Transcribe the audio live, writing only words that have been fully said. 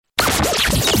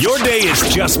Your day is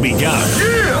just begun.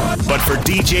 Yeah! But for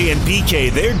DJ and PK,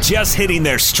 they're just hitting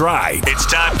their stride. It's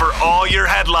time for all your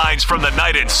headlines from the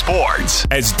night in sports.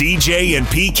 As DJ and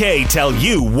PK tell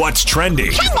you what's trending.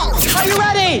 Are you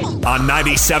ready? On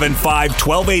 97.5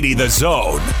 1280 The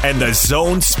Zone and The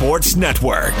Zone Sports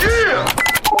Network. Yeah!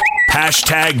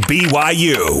 Hashtag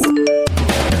BYU.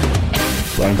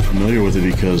 I'm familiar with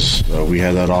it because we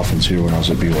had that offense here when I was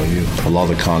at BYU. A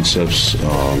lot of the concepts,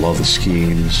 a lot of the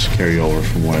schemes carry over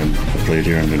from when I played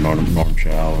here under Norm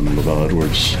Chow and Lavelle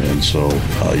Edwards. And so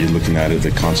you're looking at it,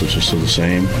 the concepts are still the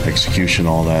same. Execution,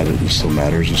 all that, it still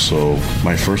matters. And so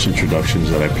my first introductions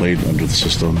that I played under the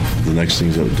system, the next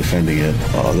things that defending it,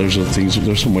 there's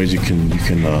some ways you can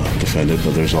defend it,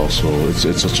 but there's also, it's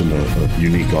such a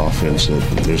unique offense that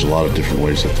there's a lot of different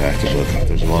ways to attack it, but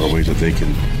there's a lot of ways that they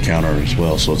can counter as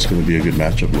well. So it's going to be a good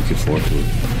matchup. Looking forward to it.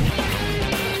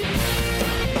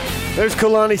 There's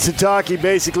Kalani Sitake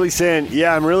basically saying,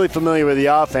 yeah, I'm really familiar with the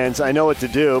offense. I know what to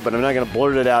do, but I'm not going to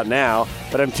blurt it out now.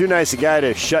 But I'm too nice a guy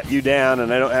to shut you down,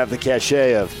 and I don't have the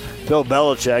cachet of Bill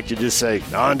Belichick to just say,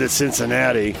 on to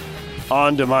Cincinnati,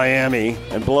 on to Miami,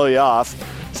 and blow you off.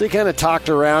 So he kind of talked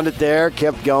around it there,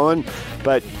 kept going.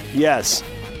 But, yes,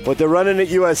 what they're running at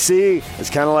USC is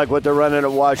kind of like what they're running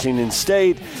at Washington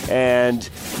State. And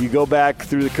you go back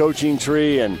through the coaching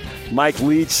tree, and Mike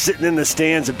Leach sitting in the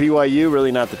stands at BYU,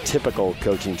 really not the typical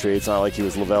coaching tree. It's not like he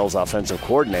was Lavelle's offensive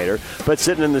coordinator, but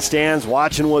sitting in the stands,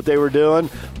 watching what they were doing,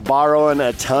 borrowing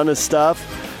a ton of stuff.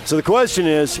 So the question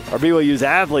is, are BYU's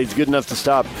athletes good enough to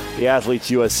stop the athletes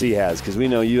USC has? Because we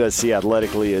know USC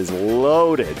athletically is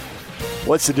loaded.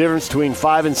 What's the difference between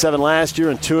 5-7 last year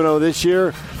and 2-0 this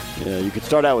year? You could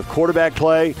start out with quarterback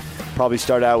play, probably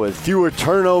start out with fewer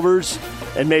turnovers,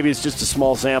 and maybe it's just a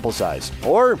small sample size.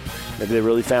 Or maybe they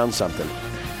really found something.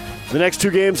 The next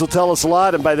two games will tell us a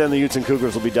lot, and by then the Utes and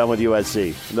Cougars will be done with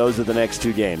USC. Those are the next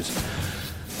two games.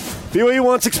 BYU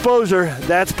wants exposure.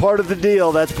 That's part of the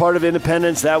deal. That's part of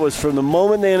independence. That was from the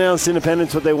moment they announced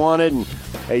independence what they wanted. And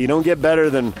hey, you don't get better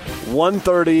than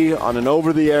 1:30 on an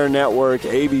over-the-air network,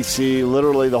 ABC.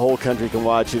 Literally the whole country can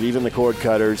watch it, even the cord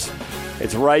cutters.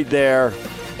 It's right there.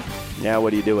 Now what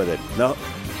do you do with it? No.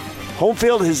 Home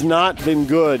field has not been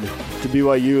good to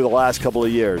BYU the last couple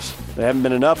of years. There haven't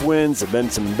been enough wins. There have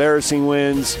been some embarrassing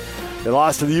wins. They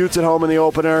lost to the Utes at home in the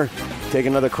opener. Take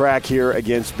another crack here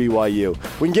against BYU.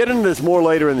 We can get into this more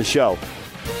later in the show.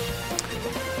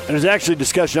 And there's actually a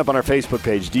discussion up on our Facebook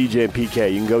page, DJ and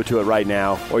PK. You can go to it right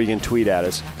now, or you can tweet at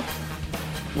us.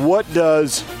 How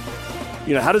does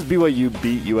BYU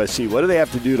beat USC? What do they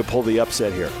have to do to pull the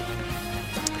upset here?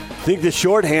 I think the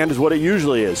shorthand is what it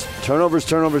usually is. Turnovers,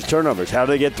 turnovers, turnovers. How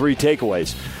do they get 3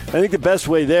 takeaways? I think the best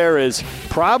way there is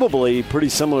probably pretty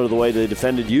similar to the way they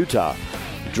defended Utah.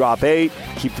 Drop 8,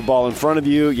 keep the ball in front of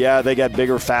you. Yeah, they got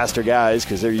bigger, faster guys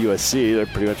because they're USC. They're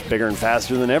pretty much bigger and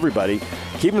faster than everybody.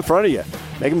 Keep them in front of you.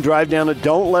 Make them drive down it.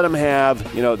 Don't let them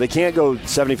have, they can't go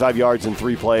 75 yards in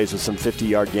 3 plays with some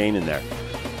 50-yard gain in there.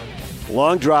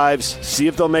 Long drives, see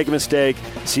if they'll make a mistake,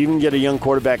 see if you can get a young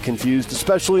quarterback confused,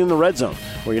 especially in the red zone,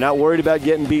 where you're not worried about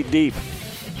getting beat deep.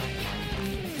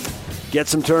 Get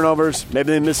some turnovers,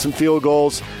 maybe they miss some field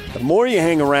goals. The more you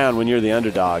hang around when you're the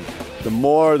underdog, the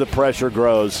more the pressure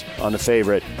grows on the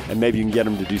favorite, and maybe you can get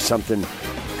them to do something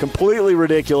completely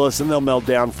ridiculous, and they'll melt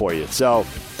down for you. So,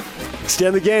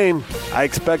 extend the game. I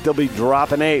expect they'll be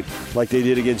dropping 8 like they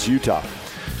did against Utah.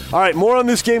 All right, more on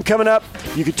this game coming up.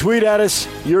 You can tweet at us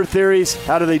your theories.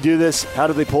 How do they do this? How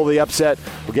do they pull the upset?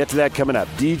 We'll get to that coming up.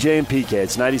 DJ and PK,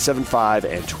 it's 97.5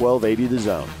 and 1280 The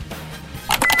Zone.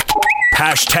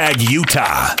 Hashtag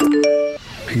Utah.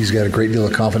 He's got a great deal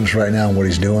of confidence right now in what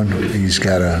he's doing. He's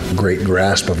got a great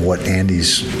grasp of what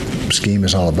Andy's scheme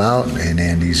is all about, and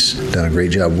Andy's done a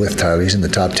great job with Tyler. He's in the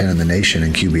top 10 in the nation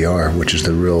in QBR, which is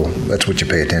that's what you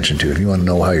pay attention to. If you want to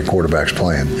know how your quarterback's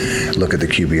playing, look at the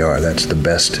QBR. That's the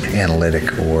best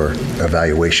analytic or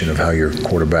evaluation of how your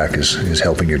quarterback is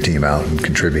helping your team out and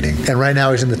contributing. And right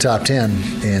now he's in the top 10,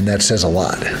 and that says a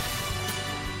lot.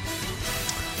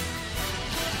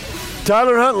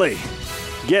 Tyler Huntley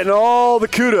getting all the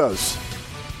kudos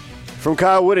from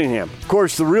Kyle Whittingham. Of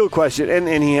course, the real question,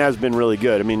 and he has been really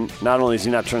good. I mean, not only is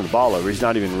he not turning the ball over, he's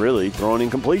not even really throwing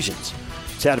incompletions.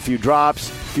 He's had a few drops.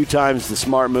 A few times the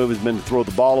smart move has been to throw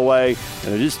the ball away,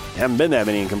 and there just haven't been that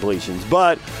many incompletions.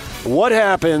 But what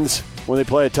happens when they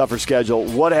play a tougher schedule?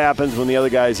 What happens when the other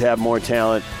guys have more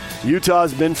talent?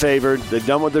 Utah's been favored. They've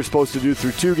done what they're supposed to do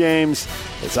through 2 games.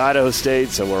 It's Idaho State,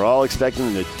 so we're all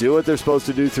expecting them to do what they're supposed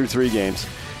to do through 3 games.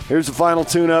 Here's the final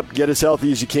tune-up. Get as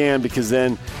healthy as you can, because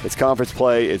then it's conference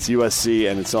play, it's USC,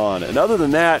 and it's on. And other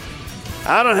than that,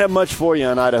 I don't have much for you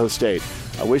on Idaho State.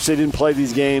 I wish they didn't play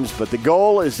these games, but the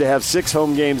goal is to have 6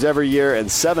 home games every year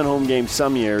and 7 home games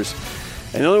some years.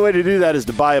 And the only way to do that is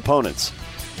to buy opponents.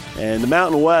 And the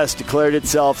Mountain West declared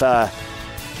itself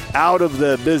out of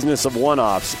the business of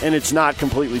one-offs. And it's not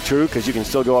completely true because you can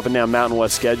still go up and down Mountain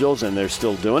West schedules, and they're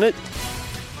still doing it.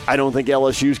 I don't think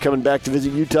LSU's coming back to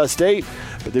visit Utah State,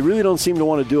 but they really don't seem to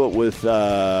want to do it with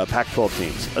Pac-12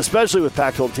 teams, especially with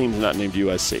Pac-12 teams not named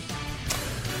USC.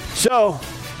 So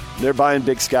they're buying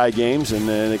Big Sky games, and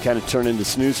then they kind of turn into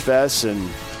snooze fests. And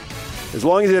as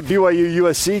long as that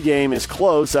BYU-USC game is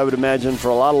close, I would imagine for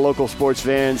a lot of local sports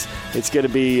fans, it's going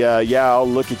to be, I'll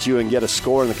look at you and get a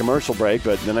score in the commercial break,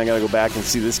 but then I got to go back and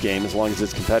see this game as long as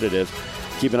it's competitive.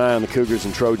 Keep an eye on the Cougars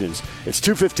and Trojans. It's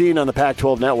 2:15 on the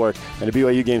Pac-12 network, and a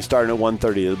BYU game starting at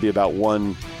 1:30. It'll be about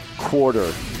 1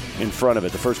 quarter in front of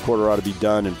it. The first quarter ought to be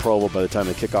done in Provo by the time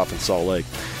they kick off in Salt Lake.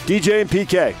 DJ and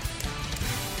PK.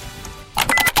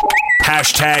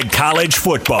 Hashtag college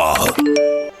football.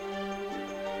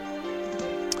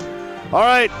 All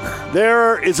right,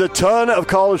 there is a ton of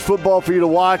college football for you to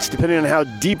watch, depending on how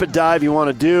deep a dive you want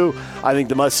to do. I think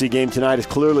the must-see game tonight is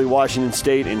clearly Washington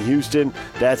State and Houston.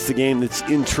 That's the game that's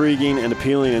intriguing and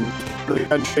appealing in the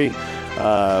country.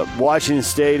 Washington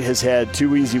State has had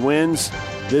 2 easy wins.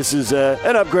 This is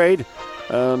an upgrade,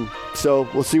 so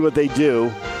we'll see what they do.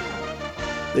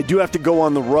 They do have to go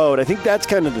on the road. I think that's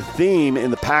kind of the theme in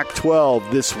the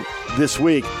Pac-12 this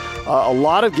week. A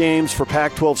lot of games for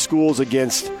Pac-12 schools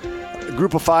against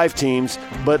Group of 5 teams,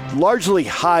 but largely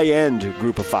high-end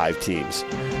Group of 5 teams.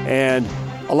 And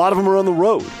a lot of them are on the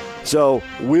road. So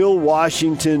will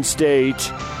Washington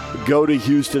State go to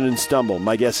Houston and stumble?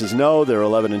 My guess is no. They're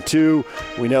 11-2.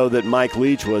 We know that Mike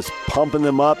Leach was pumping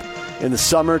them up in the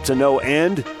summer to no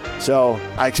end. So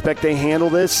I expect they handle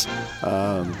this.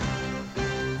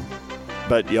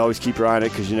 But you always keep your eye on it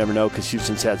because you never know, because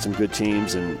Houston's had some good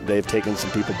teams and they've taken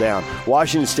some people down.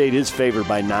 Washington State is favored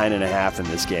by 9.5 in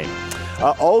this game.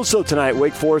 Also tonight,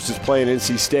 Wake Forest is playing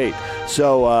NC State.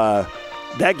 So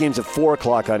that game's at 4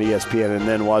 o'clock on ESPN, and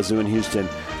then Wazoo and Houston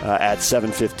at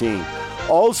 7:15.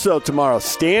 Also tomorrow,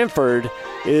 Stanford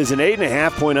is an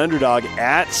 8.5-point underdog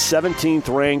at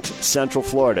 17th-ranked Central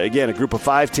Florida. Again, a Group of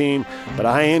 5 team, but a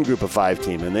high-end Group of 5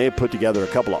 team, and they have put together a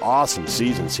couple of awesome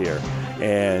seasons here.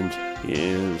 And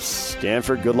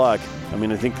Stanford, good luck. I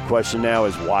mean, I think the question now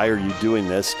is, why are you doing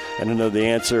this? And I know the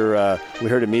answer, we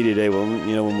heard at media today, well,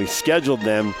 when we scheduled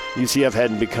them, UCF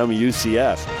hadn't become a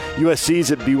UCF.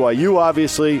 USC's at BYU,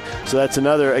 obviously, so that's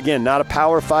another, again, not a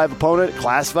Power 5 opponent,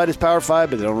 classified as Power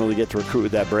 5, but they don't really get to recruit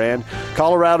with that brand.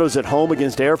 Colorado's at home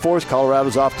against Air Force.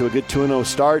 Colorado's off to a good 2-0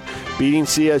 start, beating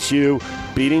CSU,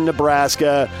 beating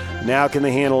Nebraska. Now can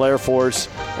they handle Air Force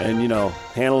and,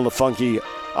 handle the funky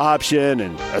option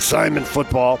and assignment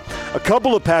football? A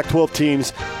couple of Pac-12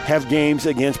 teams have games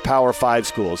against Power 5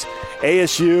 schools.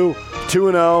 ASU,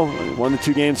 2-0, won the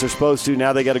 2 games they're supposed to.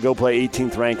 Now they got to go play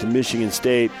 18th-ranked Michigan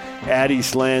State at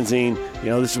East Lansing.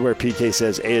 This is where PK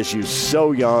says ASU's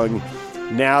so young.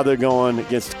 Now they're going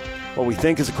against what we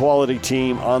think is a quality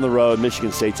team on the road.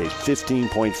 Michigan State's a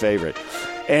 15-point favorite.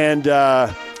 And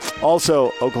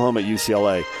also Oklahoma at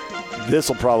UCLA. This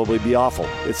will probably be awful.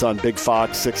 It's on Big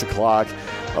Fox, 6 o'clock.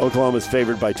 Oklahoma's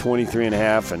favored by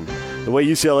 23.5, and the way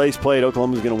UCLA's played,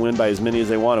 Oklahoma's going to win by as many as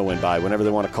they want to win by. Whenever they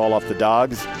want to call off the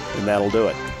dogs, and that'll do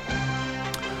it.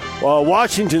 Well,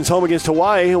 Washington's home against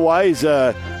Hawaii. Hawaii's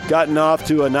gotten off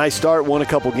to a nice start, won a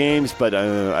couple games, but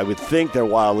I would think they're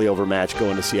wildly overmatched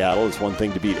going to Seattle. It's one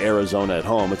thing to beat Arizona at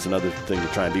home. It's another thing to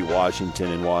try and beat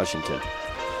Washington in Washington.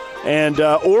 And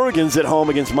Oregon's at home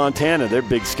against Montana. Their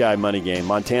Big Sky money game.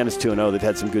 Montana's 2-0. They've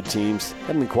had some good teams.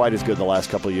 Haven't been quite as good the last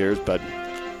couple of years, but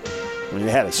they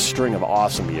had a string of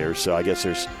awesome years. So I guess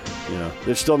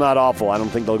they're still not awful. I don't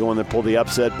think they'll go in there and pull the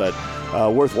upset, but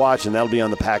worth watching. That'll be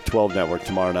on the Pac-12 network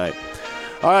tomorrow night.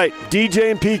 All right, DJ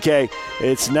and PK.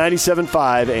 It's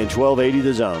 97.5 and 1280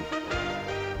 The Zone.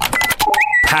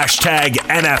 Hashtag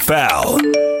NFL.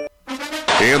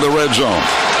 In the red zone.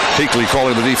 Hinckley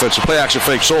calling the defensive play action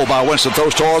fake. Sold by Winston,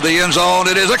 throws toward the end zone.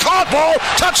 It is a caught ball.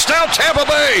 Touchdown Tampa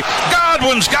Bay.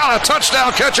 Godwin's got a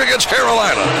touchdown catch against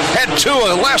Carolina. Had 2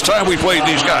 last time we played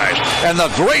these guys. And the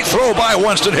great throw by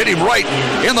Winston hit him right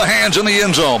in the hands in the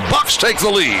end zone. Bucs take the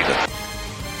lead.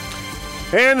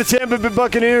 And the Tampa Bay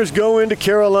Buccaneers go into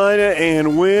Carolina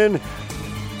and win.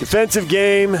 Defensive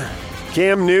game.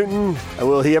 Cam Newton.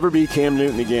 Will he ever be Cam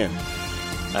Newton again?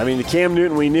 I mean, the Cam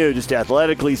Newton we knew, just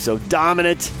athletically so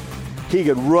dominant. He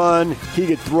could run, he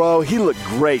could throw. He looked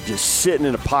great just sitting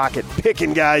in a pocket,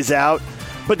 picking guys out.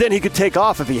 But then he could take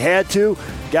off if he had to.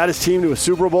 Got his team to a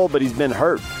Super Bowl, but he's been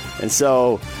hurt. And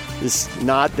so it's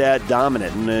not that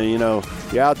dominant. And,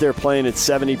 you're out there playing at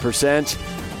 70%.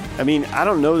 I mean, I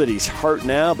don't know that he's hurt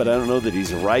now, but I don't know that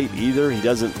he's right either. He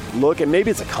doesn't look, and maybe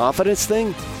it's a confidence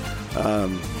thing.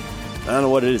 I don't know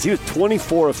what it is. He was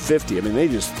 24 of 50. I mean, they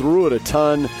just threw it a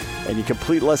ton, and you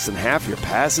complete less than half your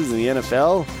passes in the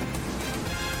NFL.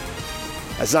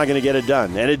 That's not going to get it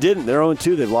done. And it didn't. They're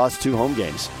 0-2. They've lost 2 home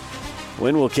games.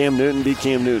 When will Cam Newton be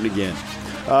Cam Newton again?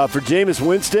 For Jameis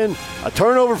Winston, a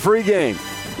turnover-free game.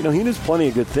 You know, he knows plenty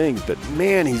of good things, but,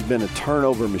 man, he's been a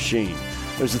turnover machine.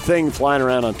 There's a thing flying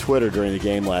around on Twitter during the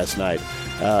game last night,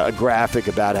 a graphic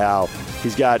about how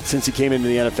he's got, since he came into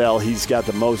the NFL, he's got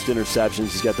the most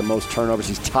interceptions, he's got the most turnovers,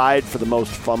 he's tied for the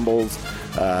most fumbles.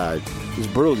 It's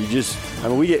brutal.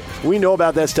 We know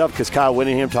about that stuff because Kyle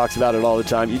Whittingham talks about it all the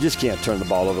time. You just can't turn the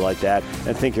ball over like that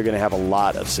and think you're going to have a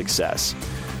lot of success.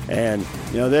 And,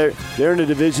 you know, they're in a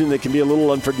division that can be a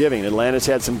little unforgiving. Atlanta's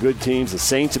had some good teams. The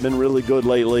Saints have been really good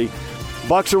lately.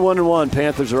 Bucs are 1-1.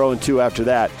 Panthers are 0-2 after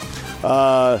that.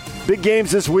 Big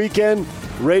games this weekend.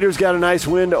 Raiders got a nice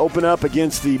win to open up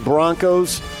against the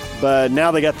Broncos, but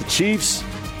now they got the Chiefs.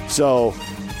 So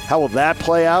how will that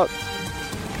play out?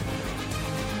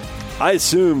 I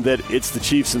assume that it's the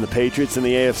Chiefs and the Patriots in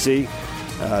the AFC.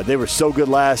 They were so good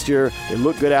last year. They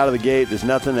look good out of the gate. There's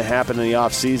nothing that happened in the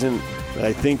offseason that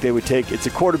I think they would take. It's a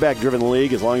quarterback-driven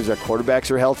league as long as their quarterbacks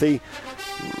are healthy.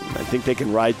 I think they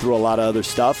can ride through a lot of other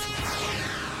stuff.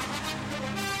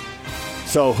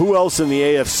 So who else in the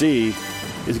AFC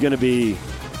is going to be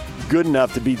good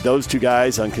enough to beat those two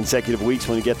guys on consecutive weeks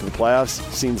when you get to the playoffs?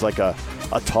 Seems like a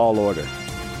tall order.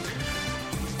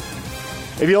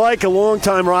 If you like a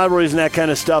long-time rivalries and that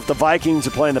kind of stuff, the Vikings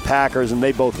are playing the Packers, and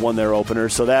they both won their opener,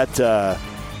 so that's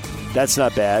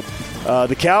not bad.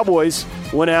 The Cowboys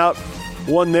went out,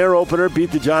 won their opener,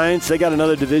 beat the Giants. They got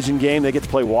another division game. They get to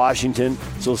play Washington,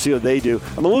 so we'll see what they do.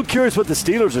 I'm a little curious what the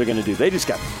Steelers are going to do. They just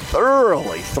got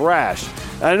thoroughly thrashed.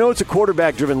 And I know it's a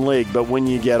quarterback-driven league, but when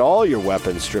you get all your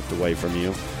weapons stripped away from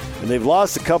you, and they've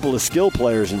lost a couple of skill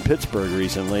players in Pittsburgh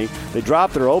recently, they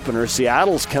dropped their opener.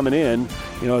 Seattle's coming in.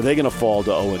 You know, are they going to fall to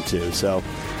 0-2? So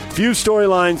few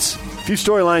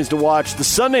storylines to watch. The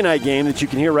Sunday night game that you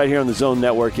can hear right here on the Zone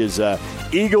Network is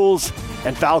Eagles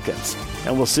and Falcons.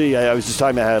 And we'll see. I was just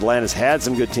talking about how Atlanta's had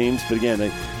some good teams, but again,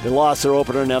 they lost their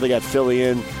opener. Now they got Philly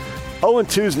in.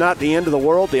 0-2 is not the end of the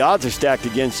world. The odds are stacked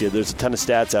against you. There's a ton of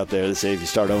stats out there that say if you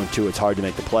start 0-2, it's hard to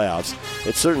make the playoffs.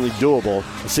 It's certainly doable.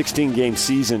 A 16-game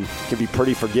season can be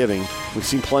pretty forgiving. We've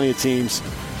seen plenty of teams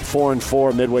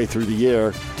 4-4 midway through the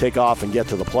year take off and get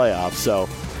to the playoffs. So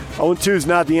 0-2 is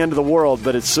not the end of the world,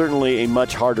 but it's certainly a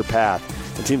much harder path.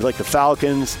 And teams like the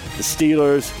Falcons, the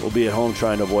Steelers will be at home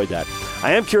trying to avoid that.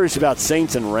 I am curious about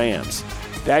Saints and Rams.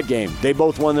 That game, they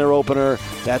both won their opener.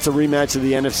 That's a rematch of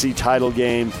the NFC title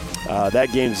game.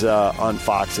 That game's on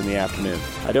Fox in the afternoon.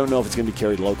 I don't know if it's going to be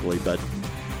carried locally, but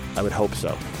I would hope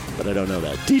so. But I don't know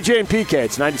that. DJ and PK,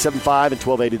 it's 97.5 and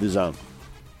 1280 The Zone.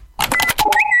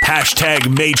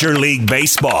 Hashtag Major League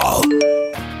Baseball.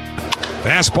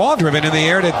 Fastball driven in the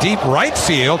air to deep right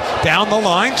field. Down the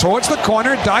line towards the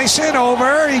corner. Dyson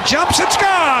over. He jumps. It's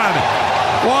gone.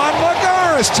 Juan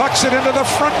Lagares tucks it into the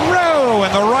front row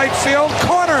in the right field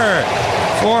corner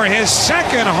for his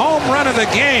second home run of the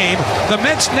game. The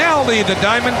Mets now lead the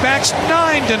Diamondbacks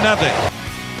 9-0.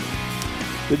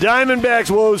 The Diamondbacks'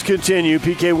 woes continue.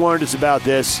 PK warned us about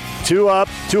this. 2 up,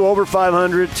 2 over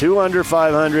 500, 2 under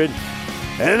 500.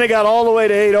 And then they got all the way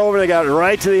to 8 over. They got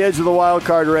right to the edge of the wild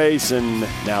card race, and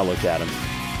now look at them.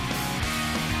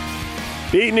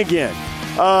 Beaten again.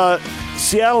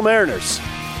 Seattle Mariners.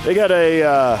 They got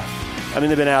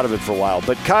they've been out of it for a while,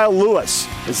 but Kyle Lewis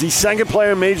is the second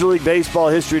player in Major League Baseball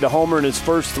history to homer in his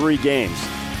first 3 games.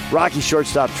 Rocky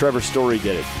shortstop Trevor Story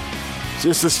did it. Is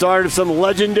this the start of some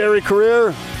legendary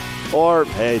career? Or,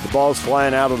 hey, the ball's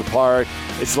flying out of the park.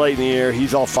 It's late in the year.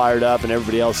 He's all fired up, and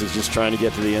everybody else is just trying to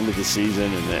get to the end of the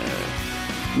season.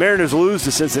 And Mariners lose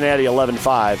to Cincinnati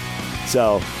 11-5.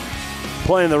 So,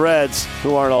 playing the Reds,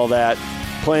 who aren't all that,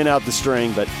 playing out the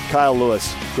string. But Kyle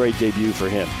Lewis, great debut for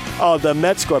him. Oh, the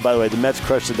Mets score, by the way. The Mets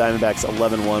crushed the Diamondbacks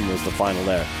 11-1 was the final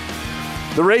there.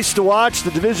 The race to watch,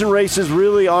 the division races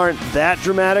really aren't that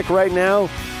dramatic right now.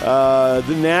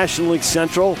 The National League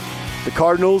Central, the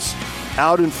Cardinals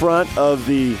out in front of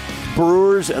the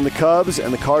Brewers and the Cubs,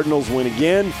 and the Cardinals win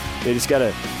again. They just got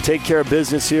to take care of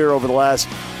business here over the last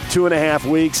 2.5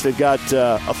 weeks. They've got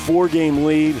a 4-game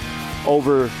lead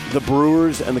over the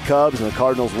Brewers and the Cubs, and the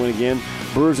Cardinals win again.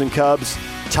 Brewers and Cubs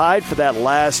tied for that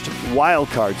last wild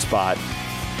card spot.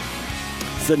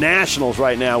 It's the Nationals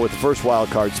right now with the first wild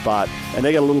card spot, and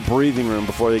they got a little breathing room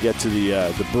before they get to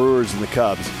the Brewers and the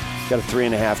Cubs. Got a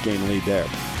 3.5 game lead there.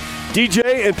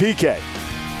 DJ and PK.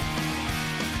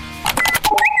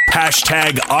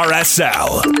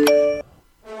 #RSL.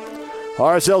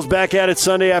 RSL's back at it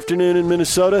Sunday afternoon in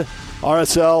Minnesota.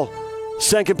 RSL,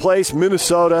 second place,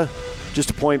 Minnesota, just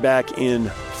a point back in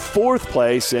fourth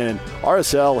place, and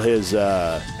RSL has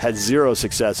had zero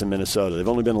success in Minnesota. They've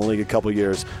only been in the league a couple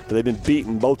years, but they've been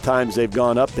beaten both times they've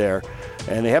gone up there,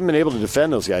 and they haven't been able to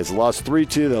defend those guys. They lost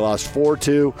 3-2, they lost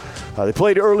 4-2. They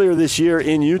played earlier this year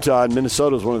in Utah, and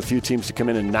Minnesota was one of the few teams to come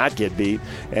in and not get beat,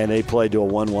 and they played to a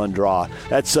 1-1 draw.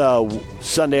 That's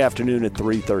Sunday afternoon at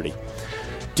 3:30.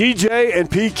 DJ and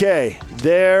PK,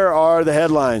 there are the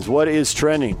headlines. What is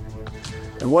trending?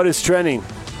 And what is trending?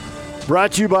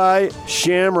 Brought to you by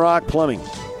Shamrock Plumbing.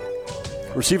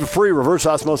 Receive a free reverse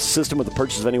osmosis system with the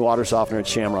purchase of any water softener at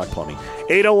Shamrock Plumbing.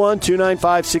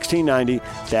 801-295-1690.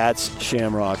 That's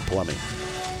Shamrock Plumbing.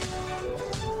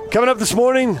 Coming up this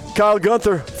morning, Kyle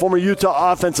Gunther, former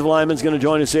Utah offensive lineman, is going to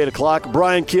join us at 8 o'clock.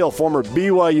 Brian Keel, former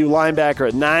BYU linebacker,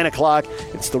 at 9 o'clock.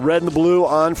 It's the red and the blue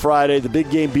on Friday, the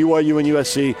big game, BYU and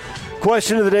USC.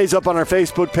 Question of the day is up on our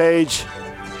Facebook page.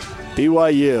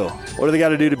 BYU, what do they got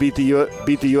to do to beat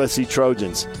the USC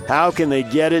Trojans? How can they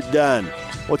get it done?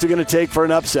 What's it going to take for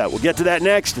an upset? We'll get to that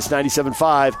next. It's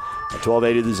 97.5 at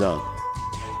 1280 The Zone.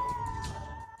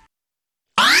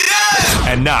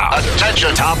 And now,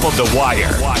 attention, top of the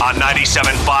wire on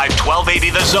 97.5, 1280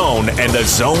 The Zone and the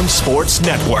Zone Sports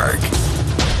Network.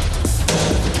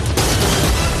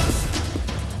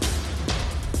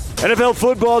 NFL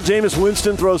football, Jameis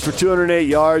Winston throws for 208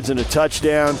 yards and a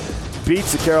touchdown.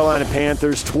 Beats the Carolina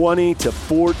Panthers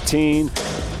 20-14.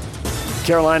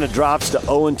 Carolina drops to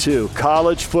 0-2.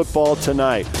 College football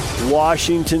tonight.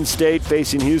 Washington State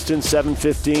facing Houston,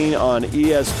 7:15 on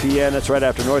ESPN. That's right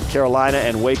after North Carolina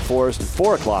and Wake Forest at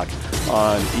 4 o'clock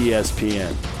on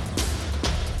ESPN.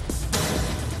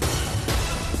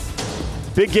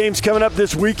 Big games coming up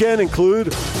this weekend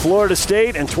include Florida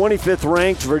State and 25th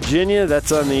ranked Virginia.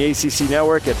 That's on the ACC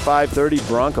Network at 5:30.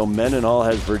 Bronco Mendenhall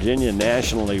has Virginia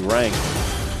nationally ranked.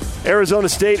 Arizona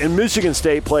State and Michigan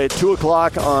State play at 2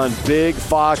 o'clock on Big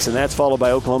Fox, and that's followed by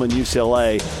Oklahoma and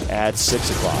UCLA at 6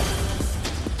 o'clock.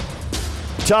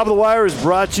 Top of the Wire is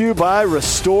brought to you by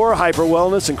Restore Hyper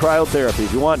Wellness and Cryotherapy.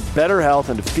 If you want better health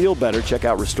and to feel better, check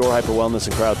out Restore Hyper Wellness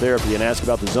and Cryotherapy and ask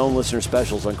about the Zone listener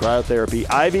specials on cryotherapy,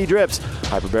 IV drips,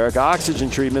 hyperbaric oxygen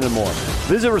treatment, and more.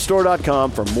 Visit Restore.com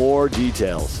for more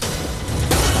details.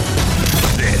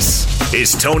 This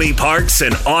is Tony Parks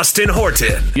and Austin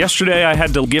Horton. Yesterday, I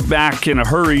had to get back in a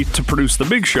hurry to produce the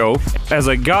big show. As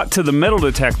I got to the metal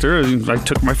detector, I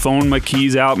took my phone, my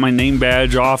keys out, my name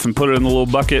badge off, and put it in the little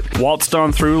bucket, waltzed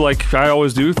on through like I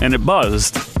always do, and it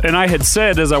buzzed. And I had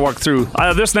said as I walked through,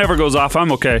 this never goes off,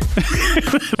 I'm okay.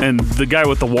 And the guy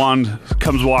with the wand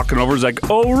comes walking over, he's like,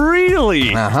 oh,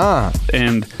 really? Uh-huh.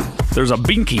 And there's a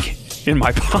binky in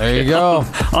my pocket. There you go.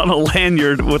 On a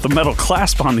lanyard with a metal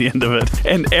clasp on the end of it.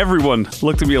 And everyone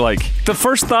looked at me like, the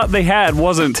first thought they had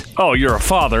wasn't, oh, you're a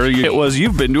father. It was,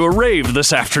 you've been to a rave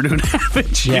this afternoon,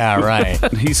 haven't you? Yeah, right.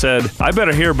 And he said, I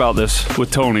better hear about this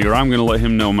with Tony or I'm going to let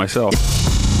him know myself.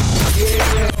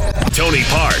 Tony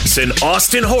Parks and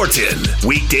Austin Horton.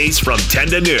 Weekdays from 10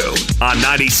 to noon on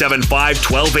 97.5,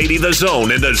 1280 The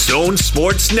Zone and the Zone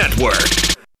Sports Network.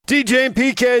 DJ and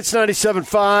PK, it's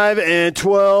 97.5 and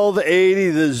 1280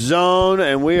 The Zone,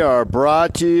 and we are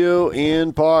brought to you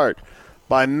in part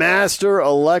by Master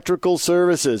Electrical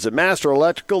Services. At Master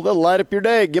Electrical, they'll light up your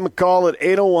day. Give them a call at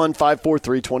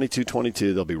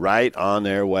 801-543-2222. They'll be right on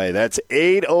their way. That's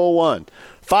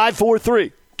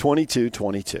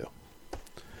 801-543-2222.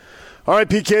 All right,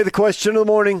 PK, the question of the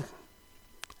morning.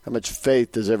 How much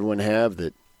faith does everyone have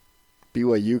that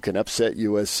BYU can upset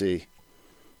USC?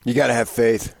 You got to have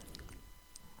faith.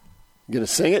 You going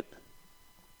to sing it?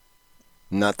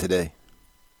 Not today.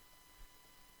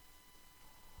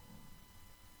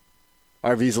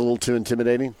 RV's a little too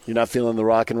intimidating? You're not feeling the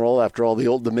rock and roll after all the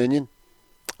Old Dominion?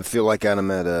 I feel like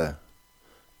I'm at a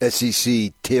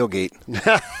SEC tailgate.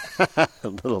 A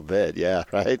little bit, yeah,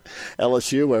 right?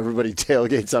 LSU, where everybody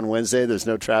tailgates on Wednesday. There's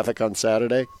no traffic on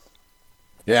Saturday.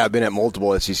 Yeah, I've been at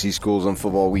multiple SEC schools on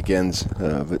football weekends,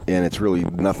 and it's really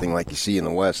nothing like you see in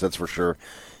the West, that's for sure.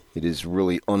 It is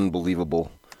really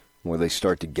unbelievable where they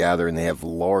start to gather, and they have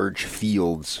large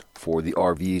fields for the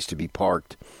RVs to be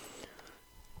parked.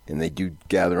 And they do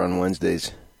gather on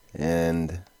Wednesdays,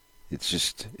 and it's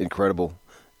just incredible.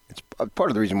 It's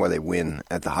part of the reason why they win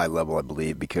at the high level, I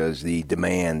believe, because the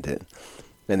demand and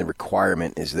the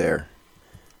requirement is there.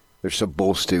 They're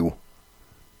supposed to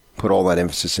put all that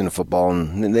emphasis into football,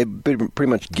 and they pretty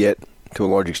much get, to a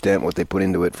large extent, what they put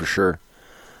into it for sure.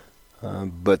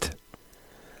 But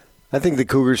I think the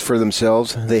Cougars, for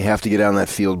themselves, they have to get out on that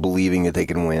field believing that they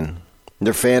can win.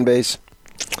 Their fan base,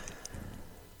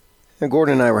 And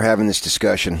Gordon and I were having this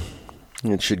discussion.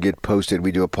 It should get posted.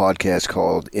 We do a podcast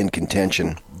called In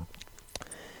Contention.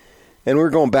 And we're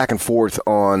going back and forth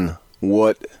on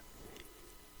what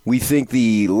we think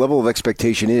the level of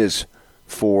expectation is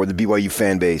for the BYU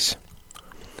fan base.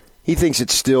 He thinks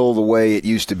it's still the way it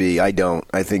used to be. I don't.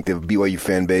 I think the BYU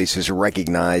fan base has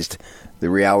recognized the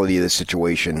reality of the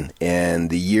situation and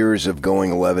the years of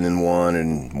going 11-1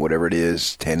 and whatever it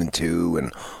is, 10-2,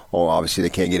 and obviously they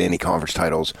can't get any conference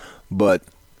titles. But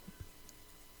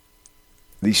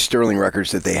these sterling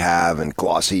records that they have and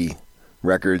glossy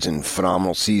records and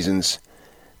phenomenal seasons,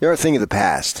 they're a thing of the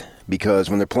past because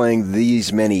when they're playing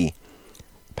these many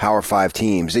Power 5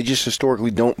 teams, they just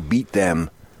historically don't beat them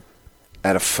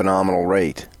at a phenomenal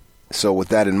rate. So with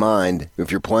that in mind,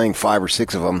 if you're playing 5 or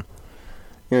 6 of them,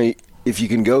 if you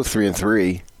can go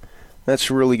 3-3, that's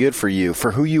really good for you,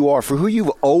 for who you are, for who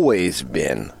you've always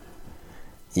been.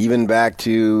 Even back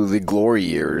to the glory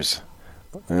years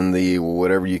and the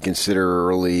whatever you consider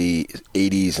early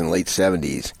 80s and late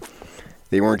 70s.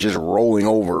 They weren't just rolling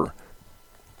over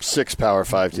 6 Power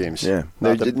 5 teams. Yeah.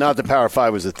 Not the Power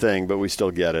 5 was a thing, but we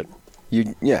still get it.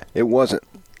 It wasn't.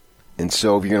 And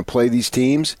so if you're going to play these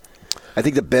teams, I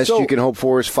think the best you can hope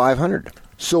for is 500.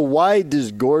 So why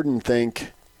does Gordon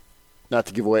think, not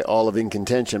to give away all of In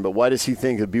Contention, but why does he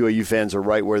think the BYU fans are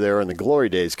right where they are in the glory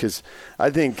days? Because I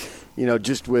think,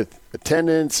 just with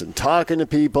attendance and talking to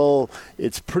people,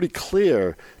 it's pretty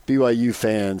clear BYU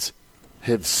fans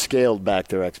have scaled back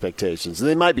their expectations. And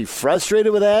they might be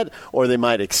frustrated with that, or they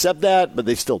might accept that, but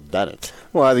they've still done it.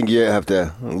 Well, I think you have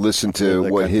to listen to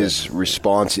what his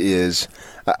response is.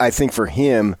 I think for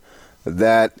him,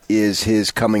 that is his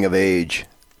coming of age.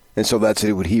 And so that's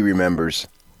what he remembers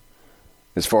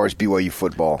as far as BYU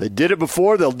football. They did it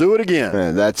before, they'll do it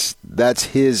again. That's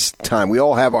his time. We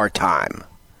all have our time.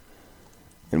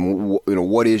 And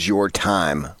what is your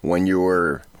time when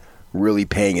you're really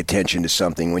paying attention to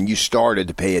something, when you started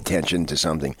to pay attention to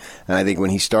something? And I think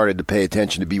when he started to pay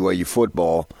attention to BYU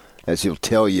football, as he'll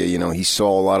tell you, he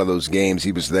saw a lot of those games.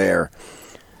 He was there.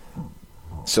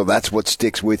 So that's what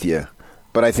sticks with you.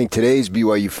 But I think today's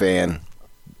BYU fan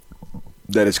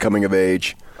that is coming of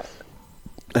age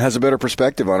has a better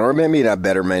perspective on it, or maybe not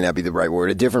better, may not be the right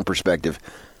word, a different perspective.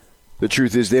 The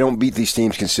truth is they don't beat these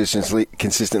teams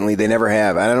consistently. They never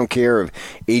have. I don't care if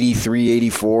 83,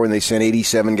 84, and they sent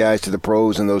 87 guys to the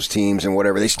pros in those teams and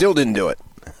whatever. They still didn't do it.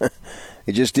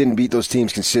 They just didn't beat those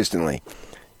teams consistently.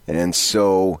 And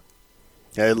so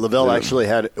Lavelle actually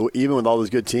had, even with all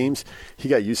those good teams, he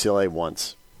got UCLA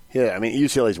once. Yeah, I mean,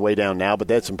 UCLA's way down now, but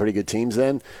they had some pretty good teams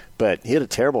then. But he had a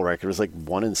terrible record. It was like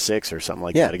 1-6 or something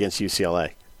like that against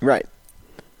UCLA. Right.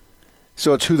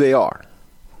 So it's who they are.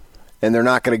 And they're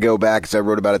not going to go back, as I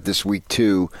wrote about it this week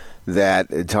too, that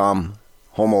Tom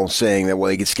Homo saying that,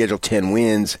 they could schedule 10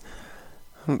 wins,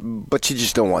 but you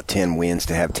just don't want 10 wins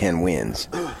to have 10 wins.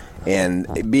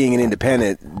 And being an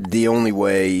independent, the only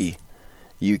way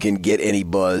you can get any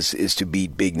buzz is to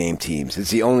beat big-name teams. It's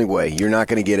the only way. You're not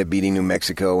going to get it beating New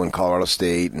Mexico and Colorado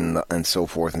State and so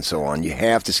forth and so on. You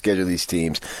have to schedule these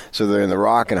teams so they're in the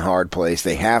rock and hard place.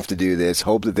 They have to do this,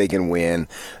 hope that they can win,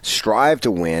 strive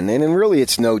to win, and then really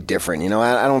it's no different.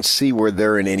 I don't see where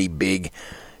they're in any big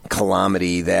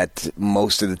calamity that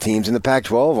most of the teams in the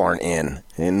Pac-12 aren't in,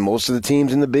 and most of the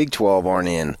teams in the Big 12 aren't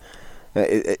in.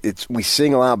 We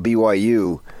single out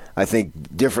BYU, I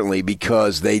think, differently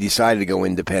because they decided to go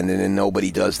independent and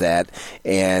nobody does that.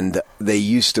 And they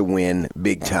used to win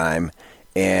big time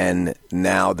and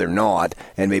now they're not.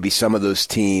 And maybe some of those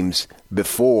teams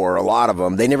before, a lot of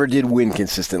them, they never did win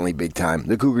consistently big time.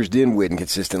 The Cougars did win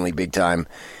consistently big time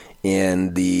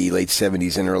in the late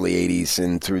 70s and early 80s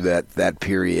and through that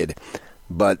period.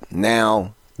 But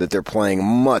now that they're playing a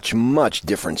much, much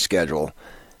different schedule,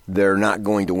 they're not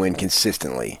going to win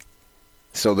consistently.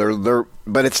 So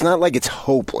but it's not like it's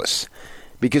hopeless.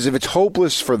 Because if it's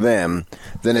hopeless for them,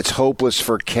 then it's hopeless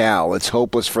for Cal. It's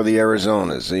hopeless for the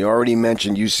Arizonas. You already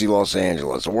mentioned UC Los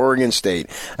Angeles, Oregon State,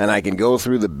 and I can go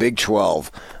through the Big 12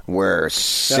 where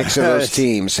 6 of those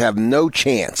teams have no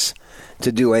chance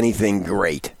to do anything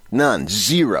great. None.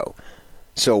 Zero.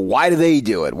 So why do they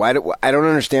do it? I don't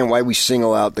understand why we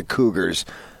single out the Cougars.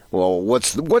 Well,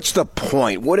 what's the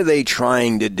point? What are they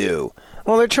trying to do?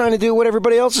 Well, they're trying to do what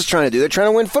everybody else is trying to do. They're trying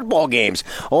to win football games.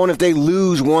 Oh, and if they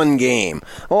lose one game,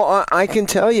 I can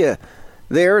tell you,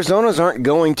 the Arizonas aren't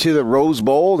going to the Rose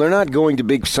Bowl. They're not going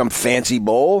to some fancy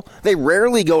bowl. They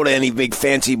rarely go to any big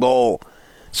fancy bowl.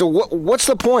 So what's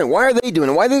the point? Why are they doing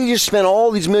it? Why do they just spend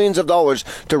all these millions of dollars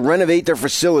to renovate their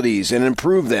facilities and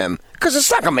improve them? Because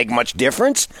it's not going to make much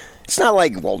difference. It's not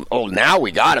like, now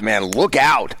we got it, man. Look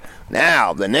out.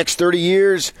 Now, the next 30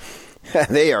 years,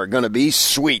 They are going to be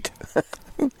sweet.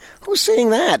 Who's saying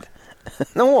that?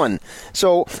 No one.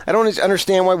 So I don't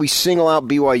understand why we single out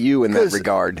BYU in that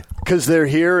regard. Because they're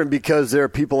here and because there are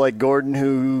people like Gordon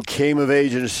who came of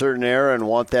age in a certain era and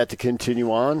want that to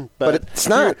continue on. But it's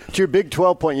not. To your Big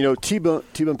 12 point,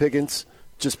 T-Bone Pickens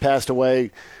just passed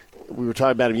away. We were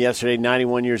talking about him yesterday,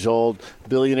 91 years old,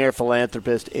 billionaire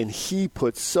philanthropist, and he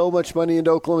put so much money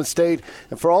into Oklahoma State.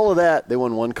 And for all of that, they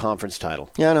won one conference title.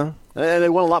 Yeah, I know. And they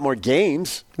won a lot more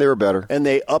games. They were better. And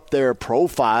they upped their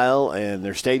profile, and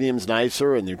their stadium's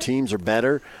nicer, and their teams are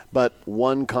better. But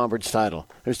one conference title.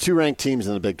 There's 2 ranked teams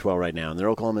in the Big 12 right now, and they're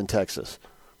Oklahoma and Texas.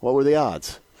 What were the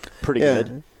odds? Pretty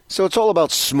good. So it's all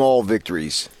about small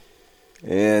victories.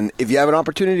 And if you have an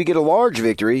opportunity to get a large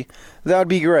victory, that would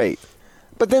be great.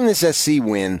 But then this SC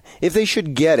win, if they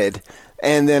should get it,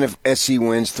 and then if SC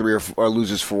wins 3 or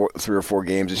loses 3 or 4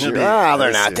 games this year,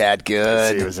 they're not that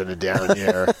good. SC was in a down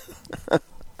year.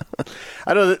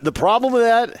 I know the problem with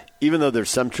that, even though there's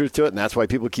some truth to it, and that's why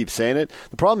people keep saying it,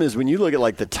 the problem is when you look at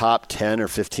like the top 10 or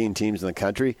 15 teams in the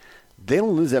country, they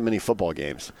don't lose that many football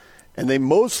games. And they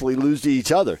mostly lose to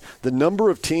each other. The number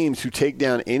of teams who take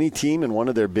down any team in one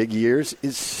of their big years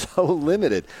is so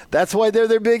limited. That's why they're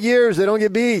their big years. They don't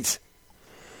get beat.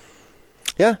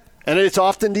 Yeah. And it's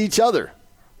often to each other.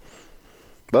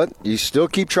 But you still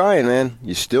keep trying, man.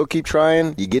 You still keep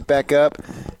trying. You get back up,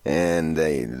 and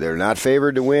they're not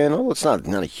favored to win. Oh, it's not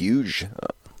a huge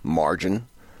margin.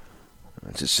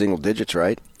 It's just single digits,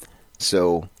 right?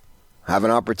 So have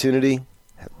an opportunity.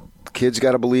 Kids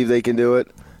got to believe they can do it.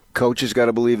 Coaches got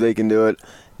to believe they can do it.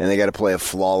 And they got to play a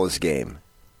flawless game.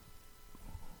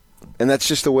 And that's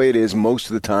just the way it is most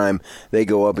of the time they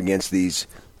go up against these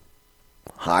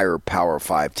higher Power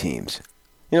 5 teams.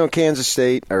 Kansas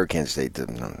State,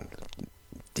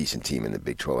 decent team in the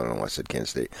Big 12. I don't know why I said Kansas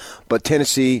State. But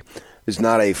Tennessee is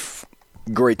not a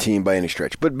great team by any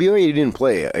stretch. But BYU didn't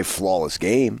play a flawless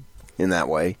game in that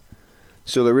way.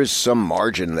 So there is some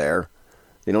margin there.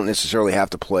 They don't necessarily have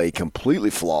to play completely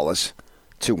flawless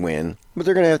to win. But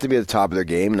they're going to have to be at the top of their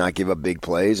game, not give up big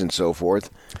plays and so forth.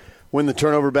 Win the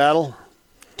turnover battle?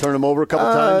 Turn them over a couple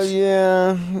times?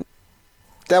 Yeah.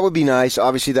 That would be nice.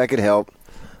 Obviously, that could help.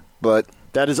 But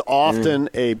that is often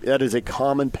a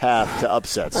common path to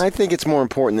upsets. I think it's more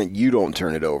important that you don't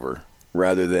turn it over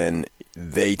rather than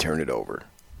they turn it over.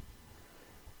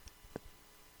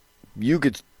 You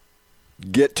could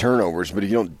get turnovers, but if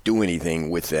you don't do anything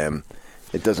with them,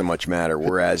 it doesn't much matter.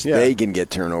 Whereas they can get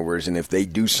turnovers, and if they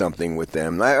do something with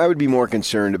them, I would be more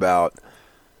concerned about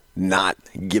not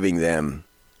giving them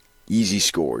easy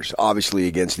scores. Obviously,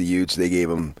 against the Utes, they gave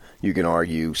them, you can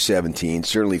argue, 17,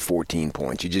 certainly 14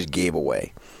 points. You just gave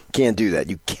away. Can't do that.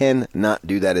 You cannot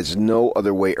do that. There's no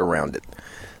other way around it.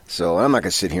 So I'm not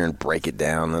going to sit here and break it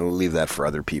down. I'll leave that for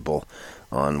other people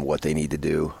on what they need to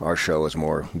do. Our show is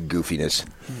more goofiness.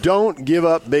 Don't give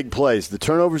up big plays. The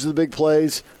turnovers are the big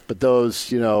plays, but those,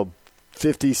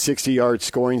 50, 60-yard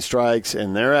scoring strikes,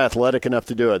 and they're athletic enough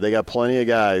to do it. They got plenty of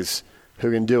guys who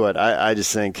can do it. I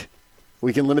just think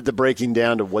we can limit the breaking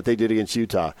down to what they did against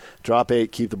Utah. Drop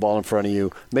 8, keep the ball in front of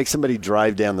you, make somebody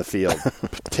drive down the field.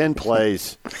 10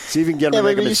 plays. See if you can get them to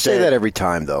make a mistake. You say that every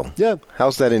time, though. Yeah.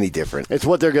 How's that any different? It's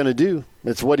what they're going to do.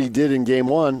 It's what he did in Game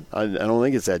 1. I don't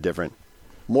think it's that different.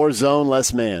 More zone,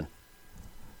 less man.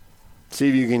 See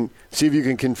if you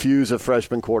can confuse a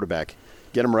freshman quarterback.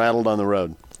 Get them rattled on the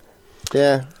road.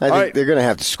 Yeah, I think they're going to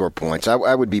have to score points.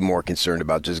 I would be more concerned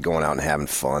about just going out and having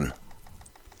fun.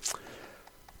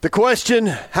 The question,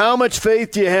 how much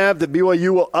faith do you have that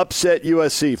BYU will upset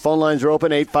USC? Phone lines are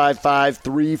open,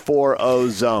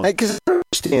 855-340-ZONE. Because I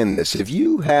understand this. If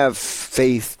you have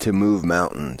faith to move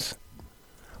mountains,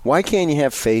 why can't you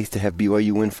have faith to have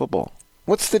BYU win football?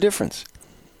 What's the difference?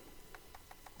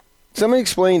 Somebody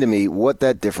explain to me what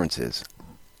that difference is.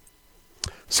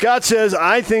 Scott says,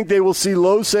 I think they will see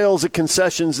low sales at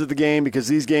concessions at the game because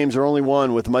these games are only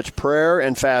won with much prayer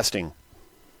and fasting.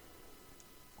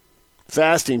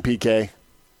 Fasting, PK.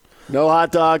 No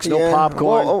hot dogs, no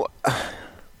popcorn,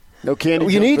 no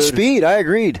candy. You need speed. I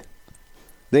agreed.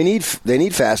 They need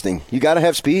fasting. You got to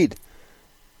have speed.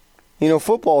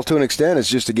 Football to an extent is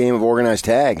just a game of organized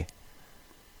tag.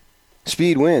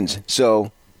 Speed wins,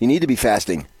 so you need to be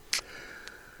fasting.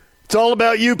 It's all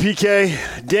about you,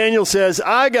 PK. Daniel says,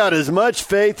 I got as much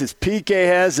faith as PK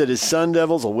has that his Sun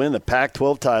Devils will win the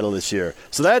Pac-12 title this year.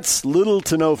 So that's little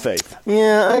to no faith.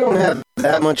 Yeah, I don't have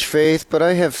that much faith, but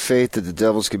I have faith that the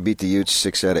Devils could beat the Utes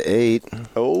 6 out of 8.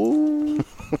 Oh.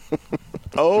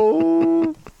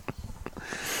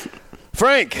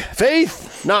 Frank,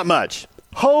 faith, not much.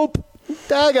 Hope,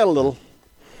 I got a little.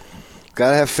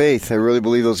 Got to have faith. I really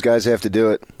believe those guys have to do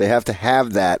it. They have to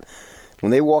have that.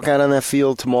 When they walk out on that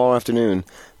field tomorrow afternoon,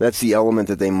 that's the element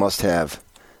that they must have.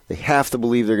 They have to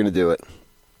believe they're going to do it.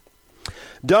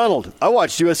 Donald, I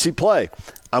watched USC play.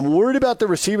 I'm worried about the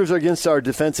receivers against our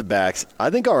defensive backs. I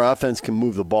think our offense can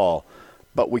move the ball,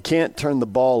 but we can't turn the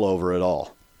ball over at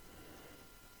all.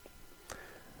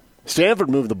 Stanford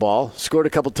moved the ball, scored a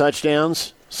couple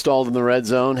touchdowns, stalled in the red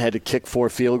zone, had to kick 4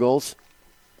 field goals.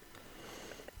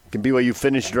 Can be where you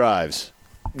finish drives.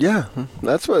 Yeah,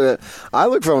 that's what I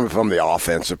look from the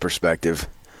offensive perspective.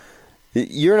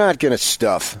 You're not going to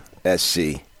stuff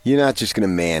SC. You're not just going to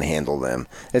manhandle them.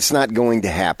 It's not going to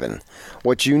happen.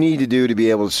 What you need to do to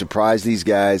be able to surprise these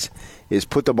guys is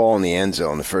put the ball in the end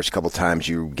zone the first couple times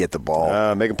you get the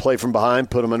ball. Make them play from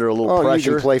behind, put them under a little pressure.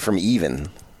 You can play from even.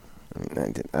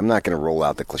 I'm not going to roll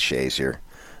out the cliches here.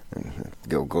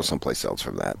 Go someplace else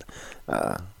from that.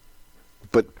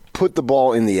 But put the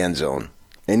ball in the end zone.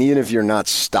 And even if you're not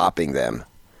stopping them,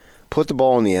 put the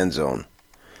ball in the end zone.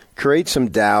 Create some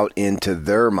doubt into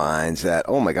their minds that,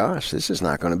 oh my gosh, this is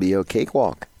not going to be a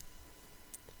cakewalk.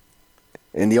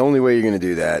 And the only way you're going to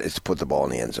do that is to put the ball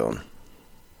in the end zone.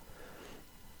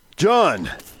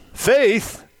 John,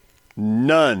 faith?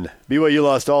 None. BYU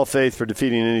lost all faith for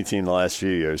defeating any team the last few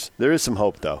years. There is some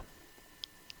hope, though.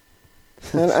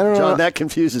 I don't know. John, that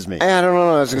confuses me. I don't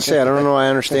know. I was going to say, I don't know. I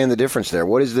understand the difference there.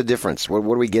 What is the difference? What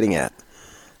are we getting at?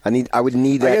 I would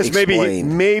need that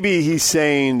explained. Maybe he's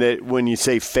saying that when you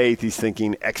say faith, he's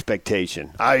thinking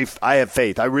expectation. I have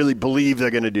faith. I really believe they're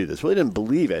going to do this. Well, he didn't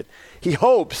believe it. He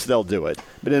hopes they'll do it,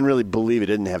 but didn't really believe it.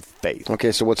 Didn't have faith.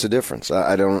 Okay, so what's the difference?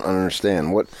 I don't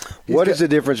understand. What is the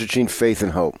difference between faith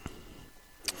and hope?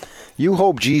 You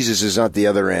hope Jesus is at the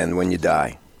other end when you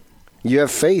die. You have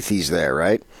faith he's there,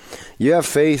 right? You have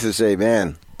faith to say,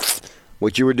 man,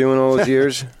 what you were doing all those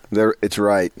years, it's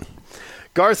right.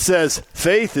 Garth says,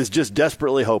 faith is just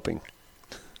desperately hoping.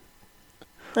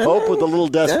 Hope with a little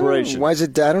desperation. Why is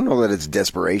it? I don't know that it's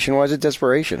desperation. Why is it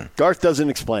desperation? Garth doesn't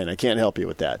explain. I can't help you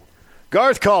with that.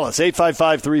 Garth, call us,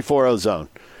 855-340-ZONE.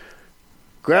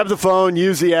 Grab the phone,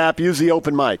 use the app, use the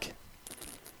open mic.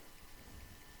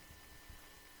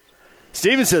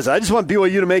 Steven says, I just want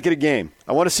BYU to make it a game.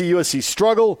 I want to see USC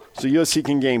struggle so USC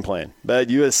can game plan. But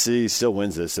USC still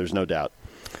wins this, there's no doubt.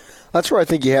 That's where I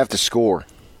think you have to score.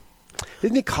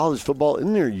 Isn't it college football?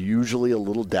 Isn't there usually a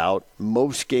little doubt?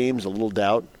 Most games, a little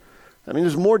doubt. I mean,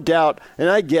 there's more doubt, and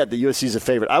I get that USC is a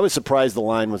favorite. I was surprised the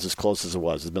line was as close as it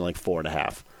was. It's been like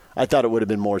 4.5. I thought it would have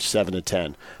been more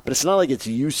 7-10. But it's not like it's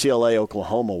UCLA,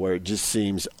 Oklahoma, where it just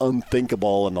seems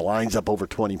unthinkable and the line's up over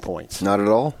 20 points. Not at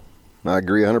all. I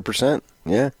agree 100%.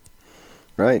 Yeah,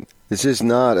 right. This is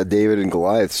not a David and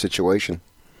Goliath situation.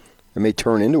 It may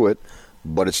turn into it,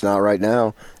 but it's not right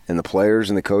now. And the players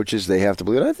and the coaches, they have to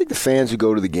believe it. I think the fans who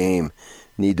go to the game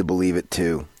need to believe it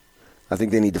too. I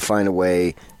think they need to find a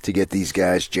way to get these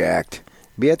guys jacked.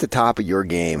 Be at the top of your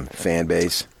game, fan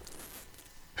base.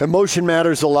 Emotion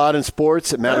matters a lot in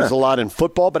sports. It matters a lot in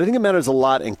football, but I think it matters a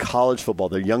lot in college football.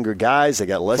 They're younger guys. They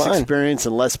got less experience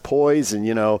and less poise. And,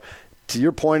 you know, to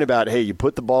your point about, hey, you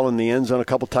put the ball in the end zone a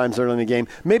couple times early in the game,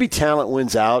 maybe talent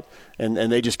wins out and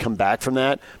they just come back from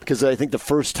that. Because I think the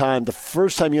first time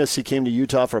USC came to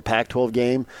Utah for a Pac-12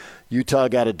 game, Utah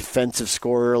got a defensive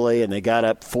score early and they got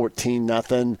up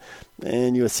 14-0,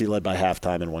 and USC led by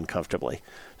halftime and won comfortably.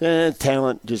 And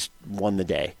talent just won the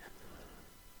day.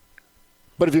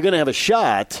 But if you're going to have a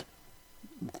shot,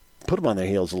 put them on their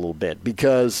heels a little bit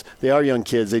because they are young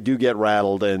kids. They do get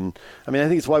rattled. And, I mean, I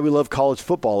think it's why we love college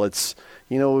football. It's,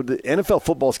 you know, the NFL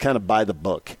football is kind of by the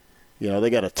book. You know,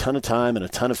 they got a ton of time and a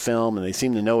ton of film, and they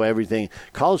seem to know everything.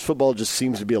 College football just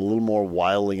seems to be a little more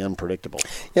wildly unpredictable.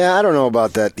 Yeah, I don't know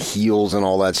about that heels and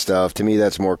all that stuff. To me,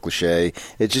 that's more cliche.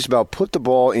 It's just about put the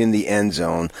ball in the end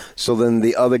zone so then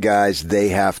the other guys, they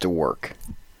have to work.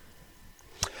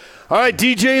 All right,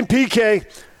 DJ and PK,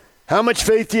 how much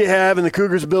faith do you have in the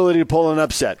Cougars' ability to pull an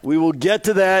upset? We will get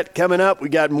to that coming up. We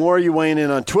got more of you weighing in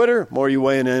on Twitter, more of you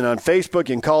weighing in on Facebook.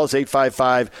 You can call us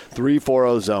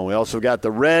 855-340-ZONE. We also got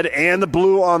the red and the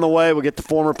blue on the way. We'll get the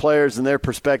former players and their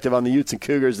perspective on the Utes and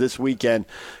Cougars this weekend.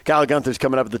 Kyle Gunther's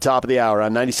coming up at the top of the hour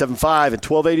on 97.5 and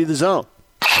 1280 The Zone.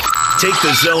 Take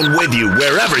the Zone with you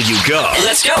wherever you go.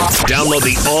 Let's go. Download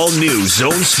the all-new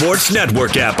Zone Sports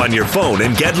Network app on your phone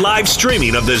and get live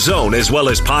streaming of The Zone as well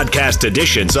as podcast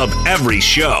editions of every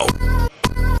show.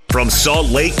 From Salt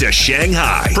Lake to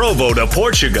Shanghai, Provo to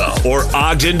Portugal, or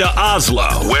Ogden to Oslo,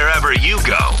 wherever you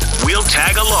go, we'll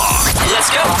tag along. Let's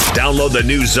go. Download the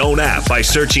new Zone app by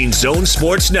searching Zone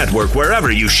Sports Network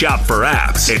wherever you shop for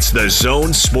apps. It's the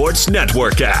Zone Sports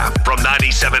Network app from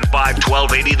 97.5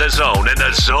 1280 The Zone and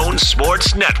the Zone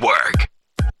Sports Network.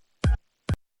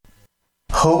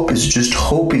 Hope is just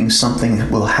hoping something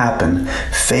will happen.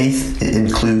 Faith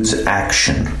includes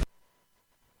action.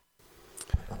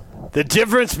 The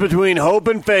difference between hope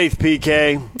and faith,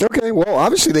 PK. Okay, well,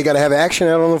 obviously they got to have action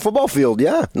out on the football field.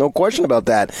 Yeah, no question about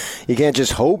that. You can't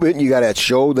just hope it. You got to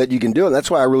show that you can do it. And that's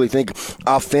why I really think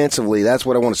offensively, that's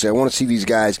what I want to see. I want to see these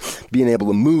guys being able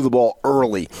to move the ball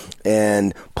early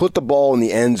and put the ball in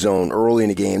the end zone early in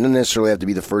the game. Doesn't necessarily have to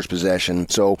be the first possession.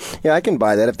 So, yeah, I can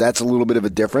buy that if that's a little bit of a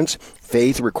difference.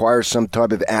 Faith requires some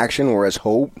type of action, whereas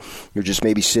hope, you're just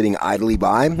maybe sitting idly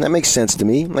by. That makes sense to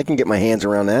me. I can get my hands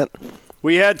around that.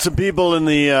 We had some people in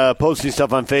the posting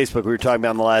stuff on Facebook. We were talking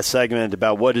about in the last segment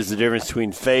about what is the difference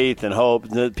between faith and hope.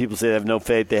 People say they have no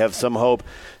faith. They have some hope.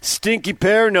 Stinky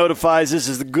Pear notifies us,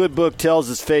 as the good book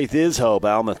tells us, faith is hope.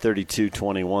 Alma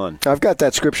 32:21. I've got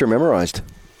that scripture memorized.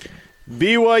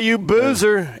 BYU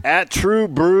Boozer at True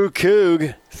Brew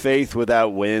Coug. Faith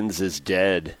without wins is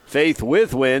dead. Faith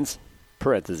with wins,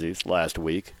 parentheses, last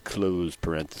week, close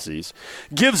parentheses,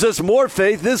 gives us more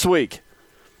faith this week.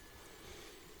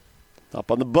 Up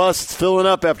on the bus, it's filling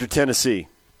up after Tennessee.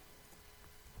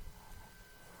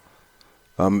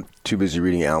 I'm too busy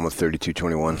reading Alma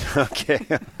 32:21. Okay,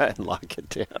 lock it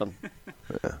down.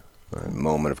 A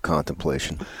moment of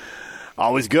contemplation.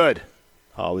 Always good.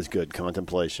 Always good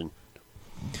contemplation.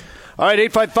 All right,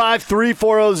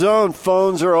 855-340-ZONE.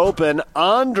 Phones are open.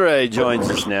 Andre joins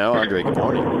us now. Andre, good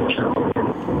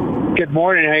morning. Good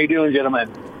morning. How you doing,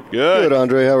 gentlemen? Good,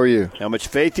 Andre. How are you? How much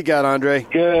faith you got, Andre?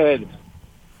 Good.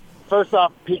 First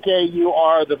off, PK, you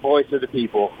are the voice of the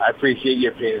people. I appreciate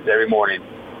your opinions every morning.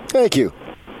 Thank you.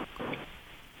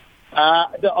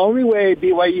 The only way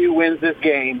BYU wins this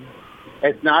game,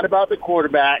 it's not about the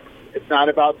quarterbacks. It's not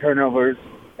about turnovers.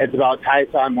 It's about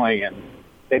Tyson Williams.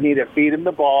 They need to feed him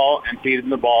the ball and feed him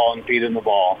the ball and feed him the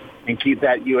ball and keep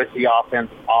that USC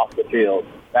offense off the field.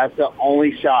 That's the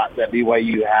only shot that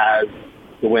BYU has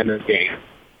to win this game.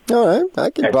 All right,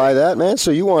 I can buy that, man.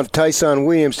 So you want Tyson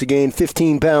Williams to gain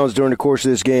 15 pounds during the course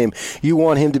of this game. You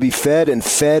want him to be fed and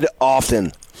fed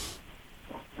often.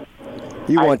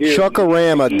 You want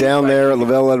Chuck-a-Rama down there at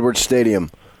LaVell Edwards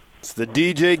Stadium. It's the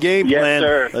DJ game plan. Yes,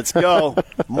 sir. Let's go.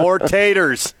 More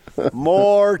taters.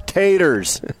 More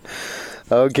taters.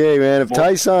 Okay, man. If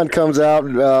Tyson comes out,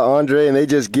 Andre, and they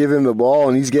just give him the ball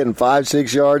and he's getting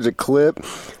 5-6 yards a clip,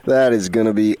 that is going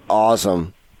to be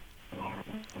awesome.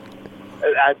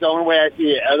 That's the only way I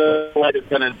see it. Otherwise, it's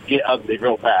going to get ugly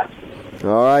real fast.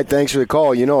 All right, thanks for the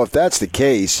call. You know, if that's the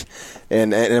case,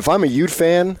 and if I'm a Ute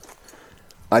fan,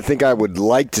 I think I would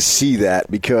like to see that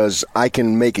because I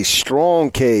can make a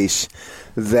strong case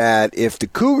that if the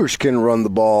Cougars can run the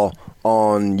ball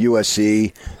on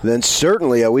USC, then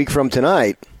certainly a week from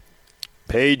tonight.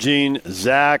 Paging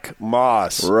Zach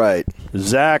Moss. Right.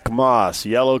 Zach Moss,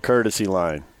 yellow courtesy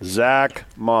line. Zach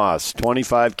Moss,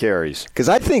 25 carries. Because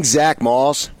I think Zach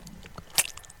Moss,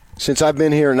 since I've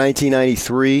been here in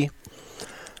 1993,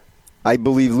 I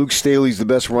believe Luke Staley's the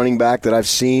best running back that I've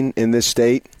seen in this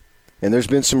state. And there's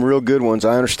been some real good ones.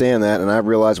 I understand that, and I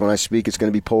realize when I speak it's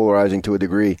going to be polarizing to a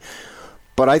degree.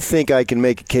 But I think I can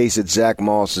make a case that Zach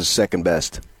Moss is second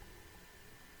best.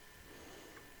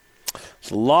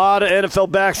 There's a lot of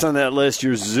NFL backs on that list.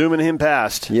 You're zooming him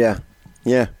past. Yeah.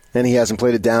 And he hasn't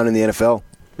played it down in the NFL.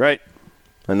 Right.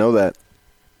 I know that.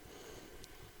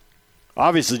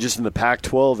 Obviously, just in the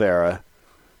Pac-12 era,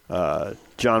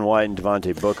 John White and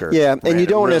Devontae Booker. Yeah, and you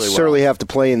don't really necessarily have to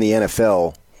play in the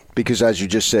NFL because, as you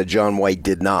just said, John White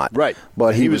did not. Right.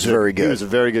 But he was very good. He was a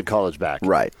very good college back.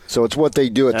 Right. So it's what they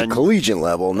do at the collegiate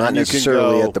level, not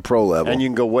necessarily at the pro level. And you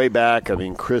can go way back. I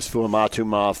mean, Chris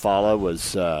Fuamatu-Ma'afala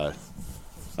was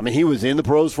he was in the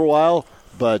pros for a while,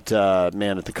 but,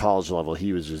 man, at the college level,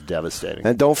 he was just devastating.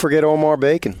 And don't forget Omar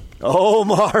Bacon.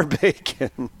 Omar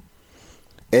Bacon.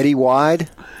 Eddie Wide.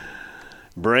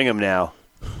 Bring him now.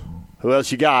 Who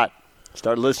else you got?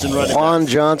 Start listing running Juan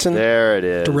backs. Johnson. There it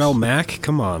is. Darrell Mack,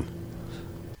 come on.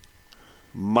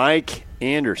 Mike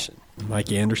Anderson.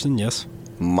 Mike Anderson, yes.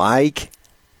 Mike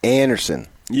Anderson.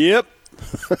 Yep.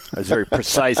 I was very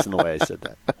precise in the way I said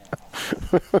that.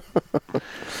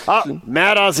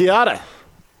 Matt Asiata.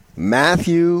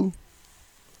 Matthew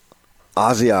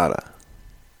Asiata.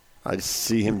 I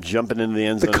see him jumping into the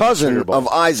end zone. The cousin of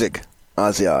Isaac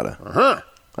Asiata. Uh-huh.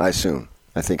 I assume.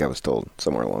 I think I was told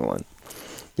somewhere along the line.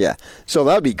 Yeah. So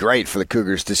that would be great for the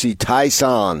Cougars to see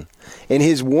Tyson in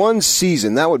his one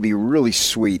season. That would be really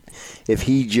sweet if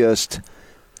he just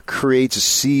creates a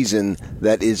season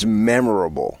that is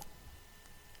memorable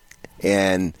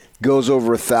and goes over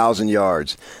 1,000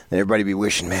 yards. And everybody be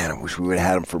wishing, man, I wish we would have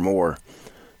had him for more.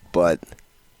 But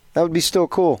that would be still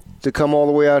cool to come all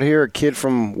the way out here, a kid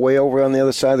from way over on the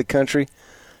other side of the country,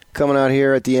 coming out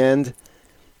here at the end.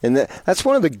 And that's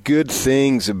one of the good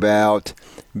things about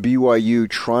BYU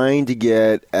trying to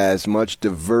get as much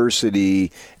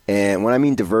diversity. And when I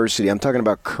mean diversity, I'm talking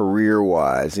about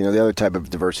career-wise. The other type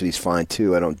of diversity is fine,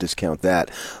 too. I don't discount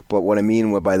that. But what I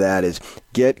mean by that is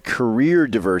get career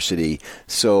diversity.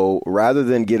 So rather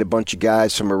than get a bunch of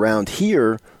guys from around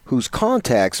here whose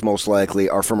contacts most likely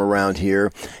are from around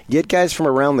here, get guys from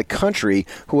around the country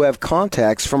who have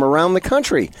contacts from around the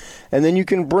country. And then you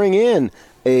can bring in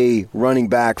a running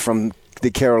back from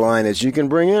the Carolinas. You can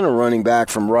bring in a running back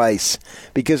from Rice,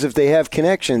 because if they have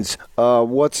connections,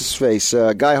 what's his face?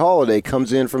 Guy Holiday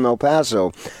comes in from El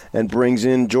Paso and brings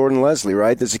in Jordan Leslie,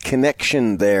 right? There's a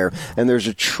connection there, and there's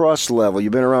a trust level.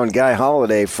 You've been around Guy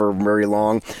Holiday for very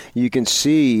long. You can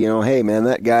see, hey, man,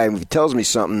 that guy, if he tells me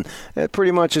something, that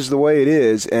pretty much is the way it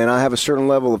is, and I have a certain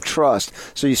level of trust.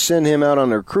 So you send him out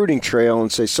on the recruiting trail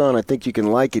and say, son, I think you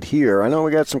can like it here. I know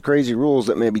we got some crazy rules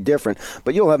that may be different,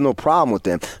 but you'll have no problem with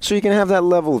them. So you can have that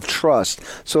level of trust.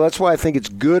 So that's why I think it's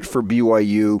good for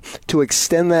BYU to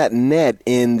extend that net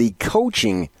in the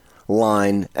coaching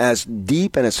line as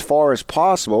deep and as far as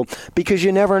possible, because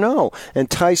you never know. And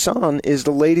Tyson is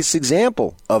the latest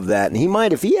example of that. And he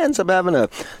might, if he ends up having a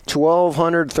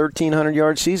 1,200,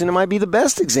 1,300-yard season, it might be the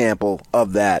best example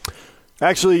of that.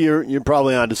 Actually, you're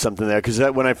probably onto something there, because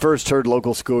when I first heard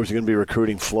local schools are going to be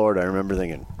recruiting Florida, I remember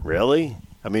thinking, really?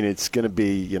 I mean, it's going to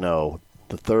be,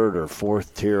 the third or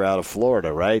fourth tier out of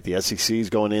Florida, right? The SEC's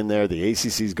going in there. The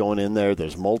ACC's going in there.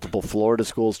 There's multiple Florida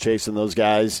schools chasing those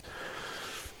guys.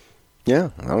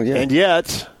 Yeah. Oh, yeah. And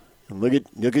yet, look at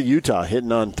Utah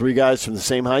hitting on 3 guys from the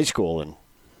same high school. And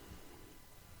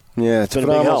yeah, it's a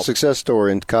phenomenal success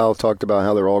story. And Kyle talked about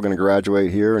how they're all going to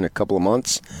graduate here in a couple of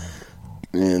months.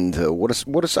 And I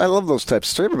love those types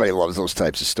of stories. Everybody loves those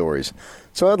types of stories.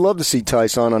 So I'd love to see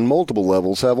Tyson on multiple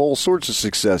levels have all sorts of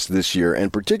success this year,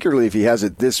 and particularly if he has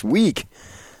it this week,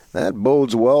 that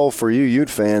bodes well for you Ute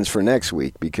fans for next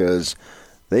week, because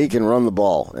they can run the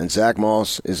ball, and Zach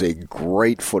Moss is a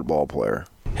great football player.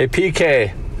 Hey,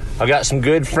 PK, I got some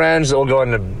good friends that will go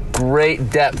into great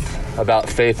depth about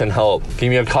faith and hope. Give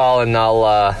me a call, and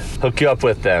I'll hook you up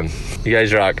with them. You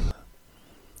guys rock.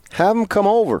 Have them come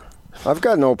over. I've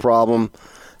got no problem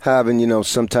having,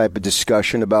 some type of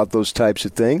discussion about those types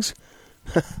of things.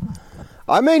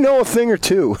 I may know a thing or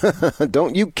two.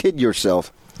 Don't you kid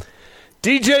yourself.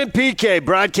 DJ and PK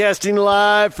broadcasting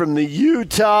live from the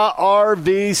Utah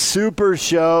RV Super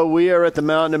Show. We are at the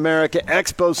Mountain America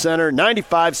Expo Center,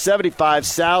 9575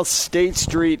 South State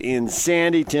Street in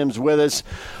Sandy. Tim's with us.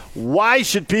 Why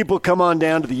should people come on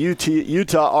down to the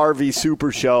Utah RV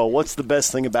Super Show? What's the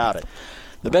best thing about it?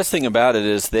 The best thing about it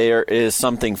is there is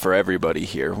something for everybody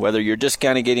here. Whether you're just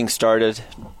kind of getting started,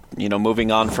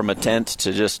 moving on from a tent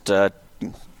to just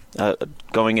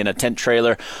going in a tent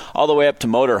trailer, all the way up to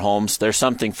motorhomes, there's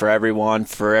something for everyone,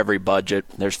 for every budget.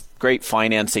 There's great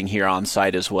financing here on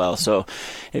site as well. So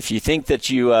if you think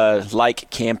that you like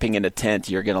camping in a tent,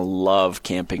 you're going to love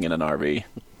camping in an RV.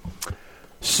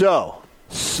 So,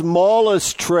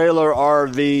 smallest trailer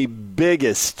RV,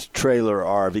 biggest trailer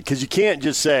RV, because you can't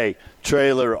just say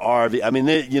trailer RV. I mean,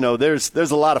 there's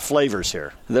a lot of flavors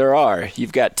here. There are.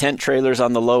 You've got tent trailers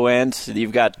on the low end.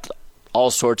 You've got all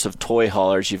sorts of toy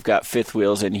haulers. You've got fifth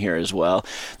wheels in here as well.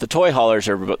 The toy haulers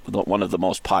are one of the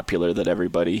most popular that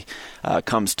everybody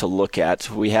comes to look at.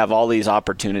 We have all these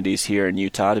opportunities here in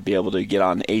Utah to be able to get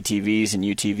on ATVs and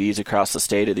UTVs across the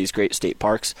state at these great state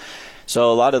parks.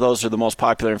 So a lot of those are the most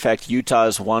popular. In fact, Utah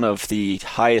is one of the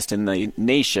highest in the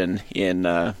nation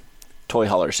in toy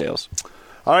hauler sales.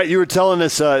 All right, you were telling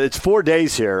us it's 4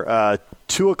 days here,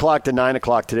 2 o'clock to 9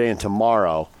 o'clock today and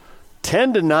tomorrow,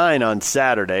 10 to 9 on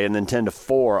Saturday, and then 10 to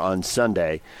 4 on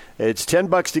Sunday. It's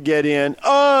 $10 to get in,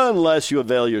 unless you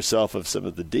avail yourself of some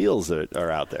of the deals that are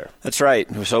out there. That's right.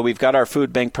 So we've got our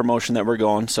food bank promotion that we're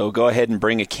going. So go ahead and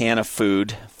bring a can of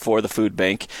food for the food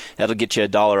bank. That'll get you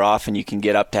 $1 off, and you can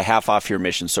get up to half off your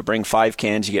mission. So bring 5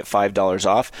 cans, you get $5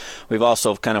 off. We've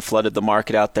also kind of flooded the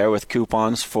market out there with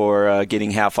coupons for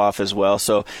getting half off as well.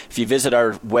 So if you visit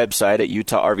our website at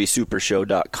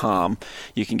UtahRVSupershow.com,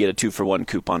 you can get a 2-for-1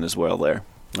 coupon as well there.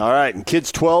 All right, and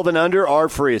kids 12 and under are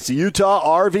free. It's the Utah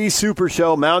RV Super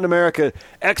Show, Mountain America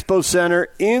Expo Center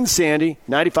in Sandy,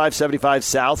 9575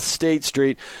 South State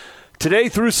Street. Today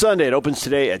through Sunday. It opens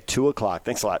today at 2 o'clock.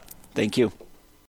 Thanks a lot. Thank you.